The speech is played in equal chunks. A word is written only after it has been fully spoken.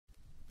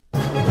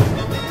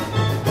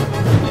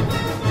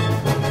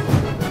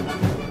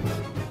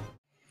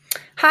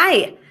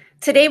Hi,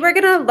 today we're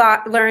going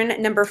to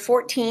learn number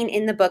 14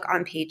 in the book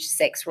on page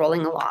 6,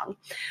 rolling along.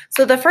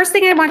 So the first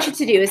thing I want you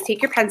to do is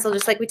take your pencil,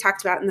 just like we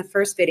talked about in the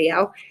first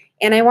video,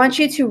 and I want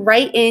you to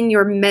write in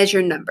your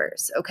measure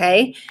numbers,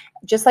 okay?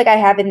 Just like I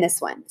have in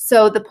this one.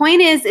 So the point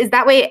is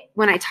that way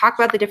when I talk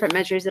about the different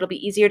measures, it'll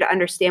be easier to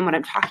understand what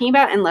I'm talking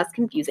about and less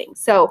confusing.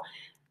 So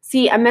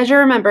see, a measure,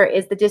 remember,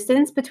 is the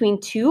distance between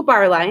two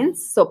bar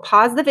lines. So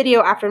pause the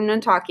video after I'm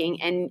done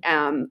talking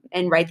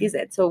and write these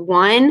in. So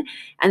 1,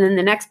 and then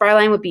the next bar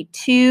line would be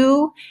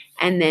 2,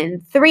 and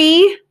then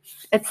 3,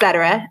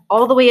 etc.,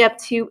 all the way up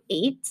to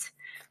 8.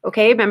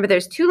 Okay, remember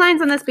there's 2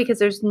 lines on this because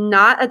there's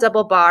not a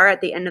double bar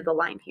at the end of the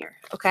line here.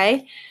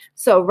 Okay,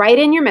 so write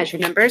in your measure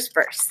numbers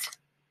first.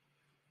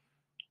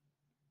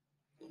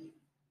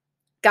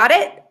 Got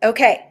it?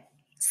 Okay,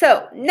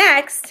 so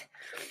next,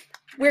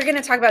 we're going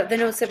to talk about the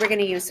notes that we're going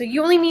to use. So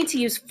you only need to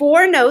use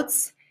 4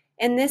 notes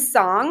in this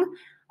song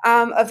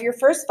of your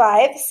first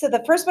 5. So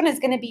the first one is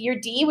going to be your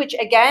D, which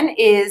again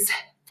is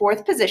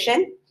 4th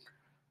position.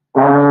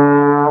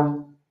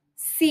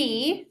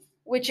 C,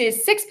 which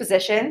is 6th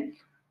position.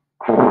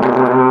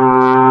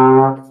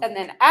 And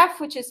then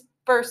F, which is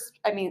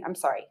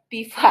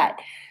B flat.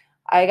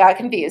 I got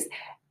confused.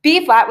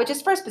 B flat, which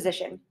is 1st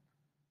position.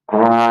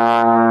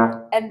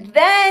 And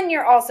then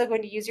you're also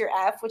going to use your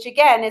F, which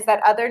again is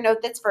that other note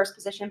that's 1st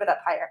position but up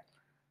higher.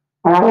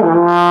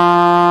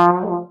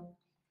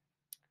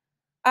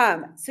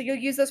 So you'll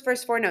use those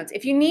first 4 notes.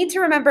 If you need to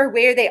remember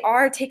where they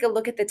are, take a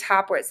look at the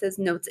top where it says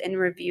notes and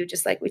review,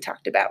 just like we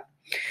talked about.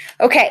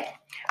 Okay,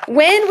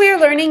 when we're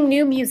learning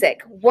new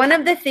music, one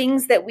of the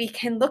things that we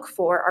can look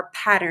for are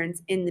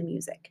patterns in the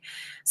music.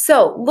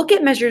 So look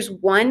at measures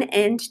 1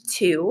 and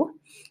 2.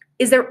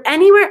 Is there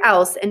anywhere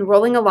else in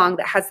rolling along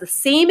that has the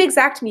same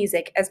exact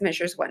music as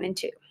measures 1 and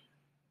 2?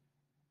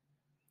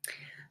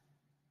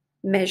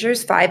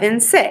 Measures 5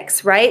 and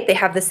 6, right? They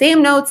have the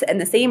same notes and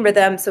the same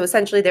rhythm, so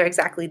essentially they're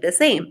exactly the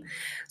same.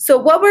 So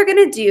what we're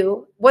going to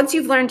do, once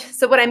you've learned,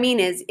 so what I mean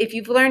is if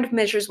you've learned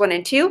measures 1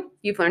 and 2,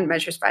 you've learned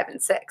measures 5 and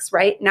 6,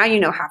 right? Now you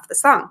know half the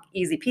song,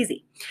 easy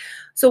peasy.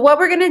 So what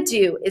we're going to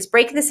do is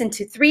break this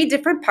into 3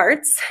 different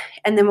parts,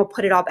 and then we'll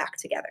put it all back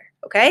together,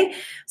 okay?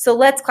 So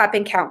let's clap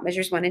and count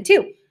measures 1 and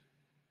 2.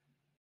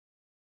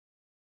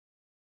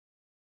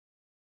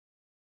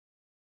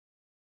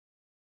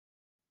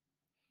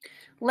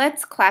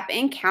 Let's clap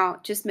and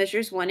count just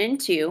measures 1 and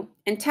 2,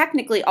 and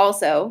technically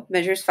also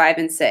measures 5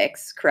 and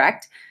 6,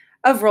 correct,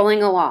 of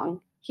rolling along.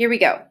 Here we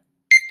go.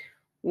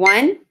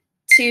 1,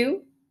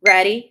 2,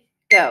 ready,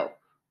 go.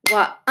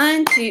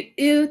 1,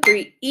 2,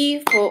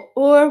 3, 4,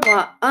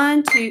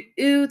 1,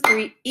 2,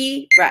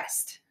 3,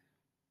 rest.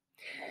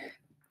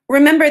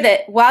 Remember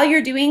that while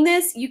you're doing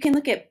this, you can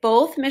look at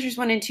both measures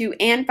 1 and 2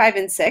 and 5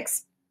 and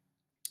 6,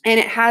 and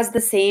it has the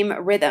same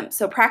rhythm.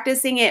 So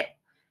practicing it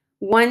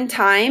one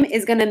time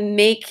is going to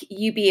make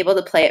you be able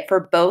to play it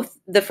for both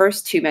the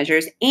first 2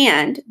 measures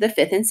and the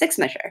 5th and 6th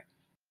measure.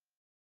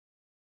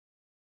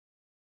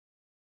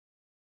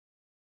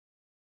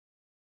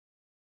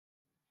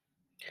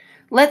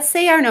 Let's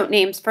say our note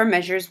names for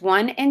measures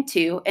 1 and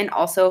 2 and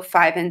also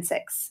 5 and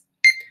 6.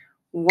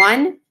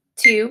 1,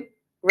 2,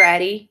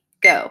 ready,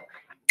 go.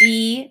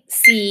 B,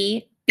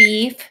 C,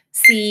 beef,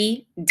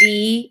 C,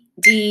 D,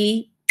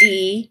 D,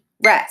 D,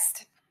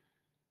 rest.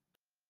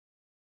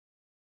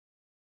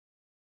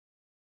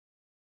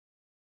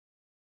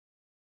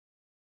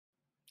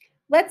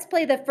 Let's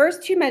play the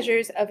first 2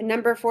 measures of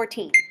number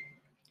 14.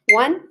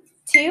 1,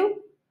 2,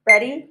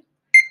 ready.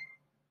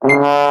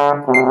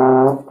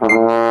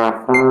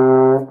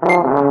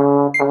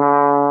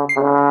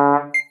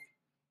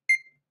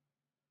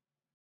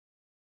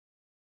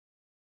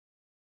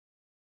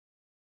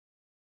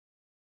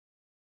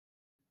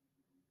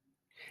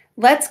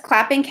 Let's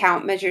clap and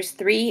count measures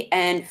 3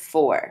 and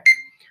 4.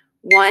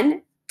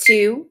 1,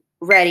 2,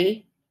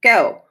 ready,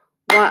 go.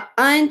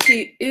 1,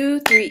 2,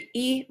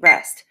 3,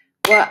 rest.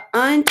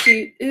 1,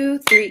 2,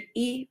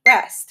 3,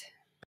 rest.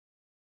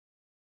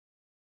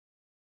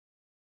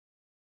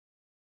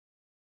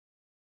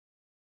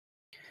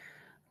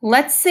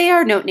 Let's say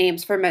our note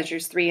names for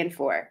measures 3 and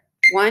 4.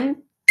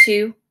 1,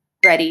 2,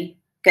 ready,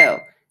 go.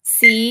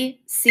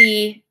 C,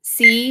 C,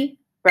 C,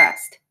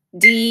 rest.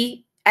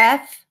 D,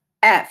 F,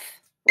 F,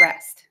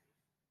 rest.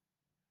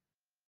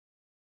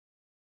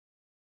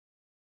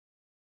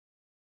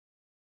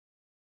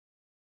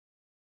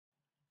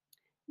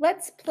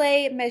 Let's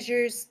play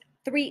measures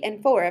 3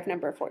 and 4 of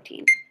number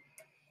 14.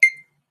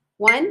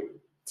 1,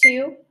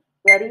 2,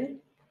 ready.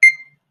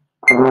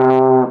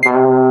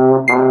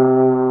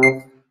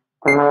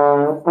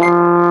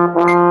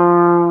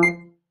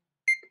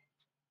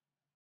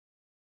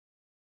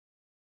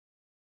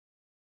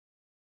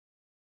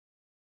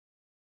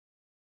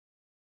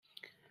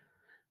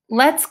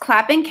 Let's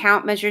clap and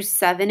count measures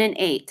 7 and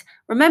 8.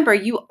 Remember,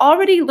 you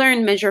already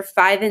learned measure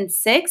 5 and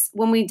 6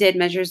 when we did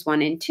measures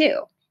 1 and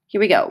 2.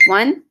 Here we go.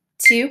 1,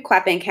 2,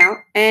 clap and count,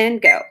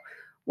 and go.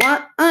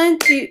 1,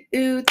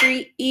 2,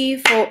 3,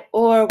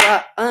 4,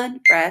 1,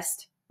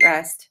 rest,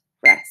 rest,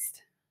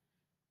 rest.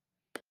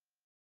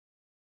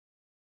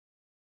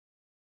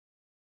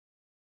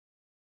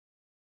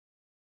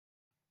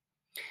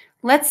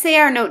 Let's say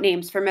our note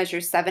names for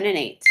measures 7 and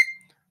 8.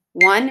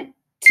 1,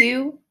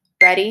 2,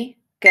 ready,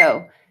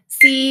 go.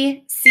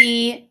 C,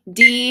 C,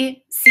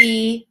 D,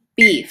 C,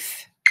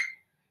 beef.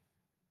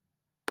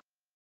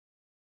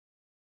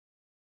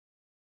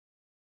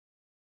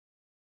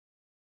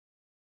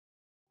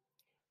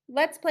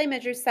 Let's play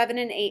measures 7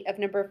 and 8 of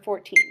number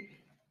 14.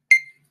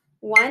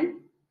 1,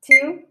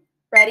 2,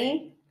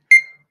 ready.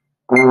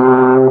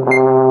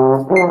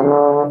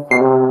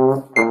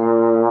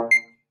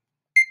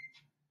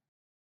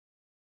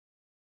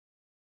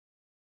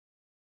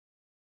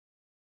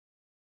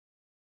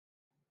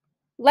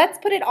 Let's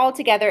put it all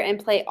together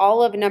and play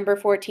all of number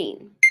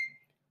 14.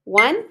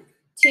 1,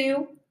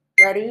 2,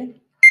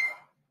 ready,